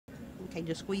Okay,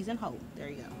 just squeeze and hold. There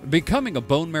you go. Becoming a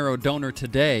bone marrow donor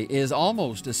today is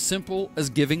almost as simple as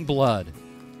giving blood.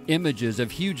 Images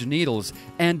of huge needles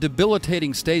and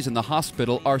debilitating stays in the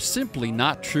hospital are simply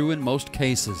not true in most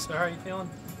cases. So how are you feeling?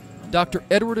 Dr.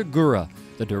 Edward Agura,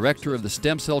 the director of the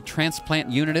stem cell transplant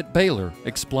unit at Baylor,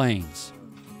 explains.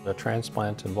 A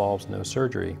transplant involves no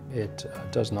surgery. It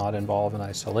does not involve an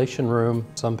isolation room.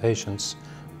 Some patients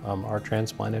are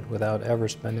transplanted without ever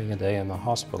spending a day in the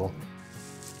hospital.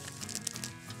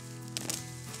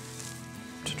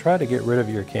 To try to get rid of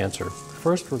your cancer,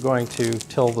 first we're going to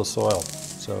till the soil.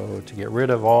 So to get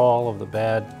rid of all of the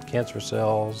bad cancer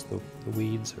cells, the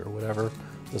weeds or whatever,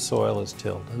 the soil is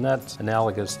tilled. And that's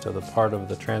analogous to the part of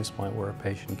the transplant where a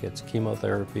patient gets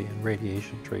chemotherapy and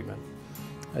radiation treatment.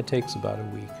 It takes about a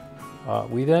week.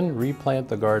 We then replant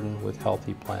the garden with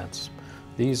healthy plants.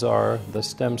 These are the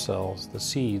stem cells, the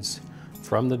seeds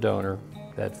from the donor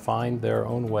that find their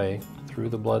own way through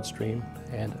the bloodstream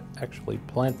and actually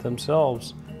plant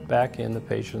themselves back in the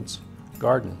patient's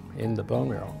garden, in the bone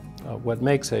marrow. What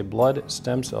makes a blood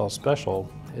stem cell special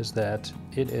is that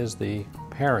it is the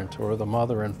parent or the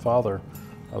mother and father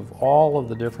of all of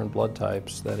the different blood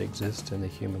types that exist in the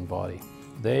human body.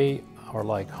 They are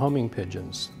like homing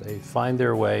pigeons. They find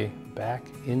their way back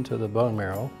into the bone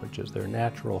marrow, which is their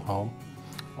natural home,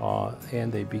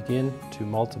 and they begin to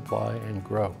multiply and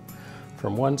grow.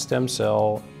 From one stem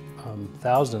cell,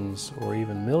 thousands or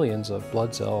even millions of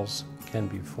blood cells can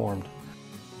be formed.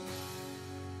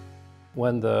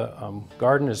 When the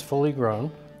garden is fully grown,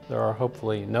 there are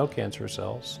hopefully no cancer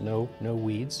cells, no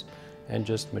weeds, and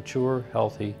just mature,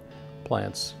 healthy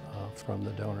plants from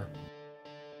the donor.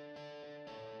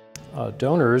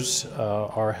 Donors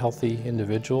are healthy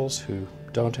individuals who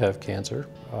don't have cancer.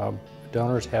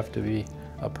 Donors have to be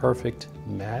a perfect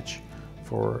match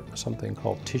for something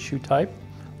called tissue type.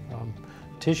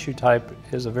 Tissue type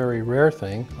is a very rare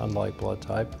thing, unlike blood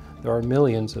type. There are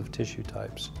millions of tissue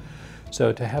types.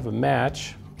 So to have a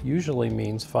match usually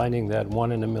means finding that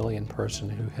 1 in a million person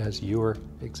who has your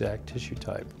exact tissue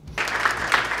type.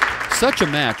 Such a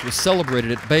match was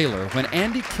celebrated at Baylor when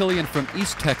Andy Killian from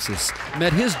East Texas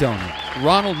met his donor,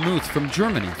 Ronald Muth from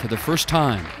Germany, for the first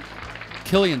time.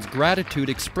 Killian's gratitude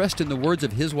expressed in the words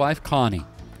of his wife, Connie.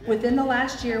 Within the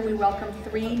last year, we welcomed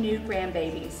 3 new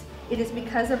grandbabies. It is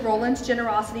because of Roland's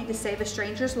generosity to save a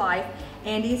stranger's life.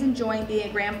 Andy is enjoying being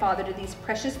a grandfather to these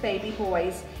precious baby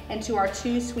boys and to our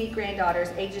 2 sweet granddaughters,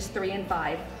 ages 3 and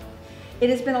 5. It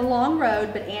has been a long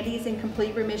road, but Andy is in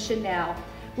complete remission now.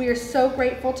 We are so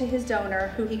grateful to his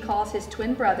donor, who he calls his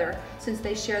twin brother, since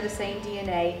they share the same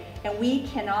DNA, and we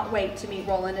cannot wait to meet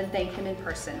Roland and thank him in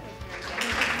person.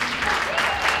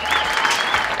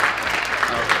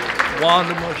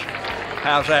 Wonderful.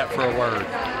 How's that for a word?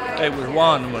 It was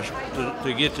wonderful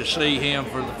to get to see him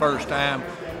for the first time.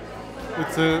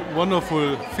 It's a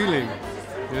wonderful feeling.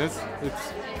 Yes,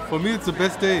 for me it's the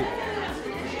best day.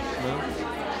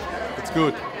 Yeah. It's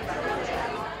good.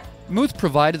 Muth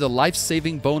provided the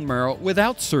life-saving bone marrow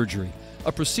without surgery,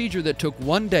 a procedure that took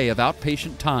 1 day of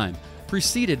outpatient time,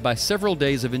 preceded by several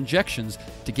days of injections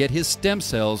to get his stem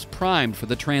cells primed for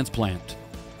the transplant.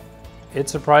 It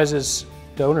surprises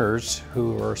donors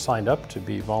who are signed up to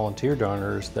be volunteer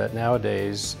donors that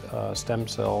nowadays stem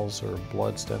cells or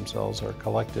blood stem cells are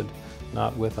collected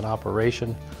not with an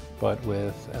operation but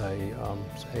with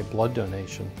a blood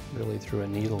donation, really through a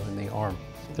needle in the arm.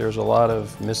 There's a lot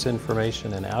of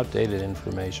misinformation and outdated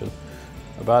information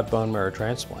about bone marrow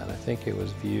transplant. I think it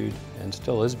was viewed, and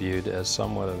still is viewed, as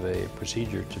somewhat of a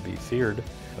procedure to be feared.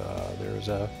 There's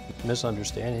a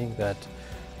misunderstanding that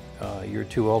you're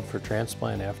too old for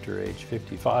transplant after age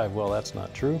 55. Well, that's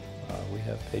not true. We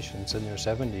have patients in their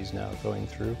 70s now going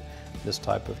through this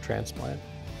type of transplant.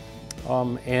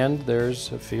 And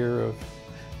there's a fear of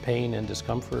pain and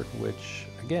discomfort, which,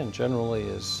 again, generally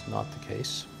is not the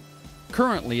case.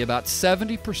 Currently, about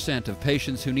 70% of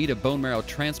patients who need a bone marrow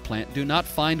transplant do not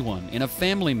find one in a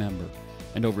family member,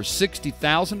 and over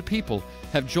 60,000 people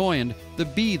have joined the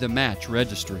Be the Match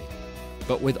registry.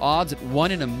 But with odds at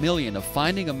 1 in a million of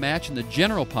finding a match in the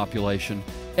general population,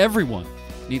 everyone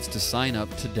needs to sign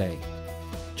up today.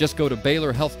 Just go to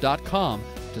BaylorHealth.com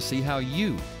to see how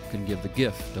you can give the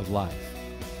gift of life.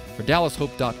 For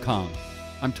DallasHope.com,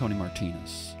 I'm Tony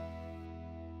Martinez.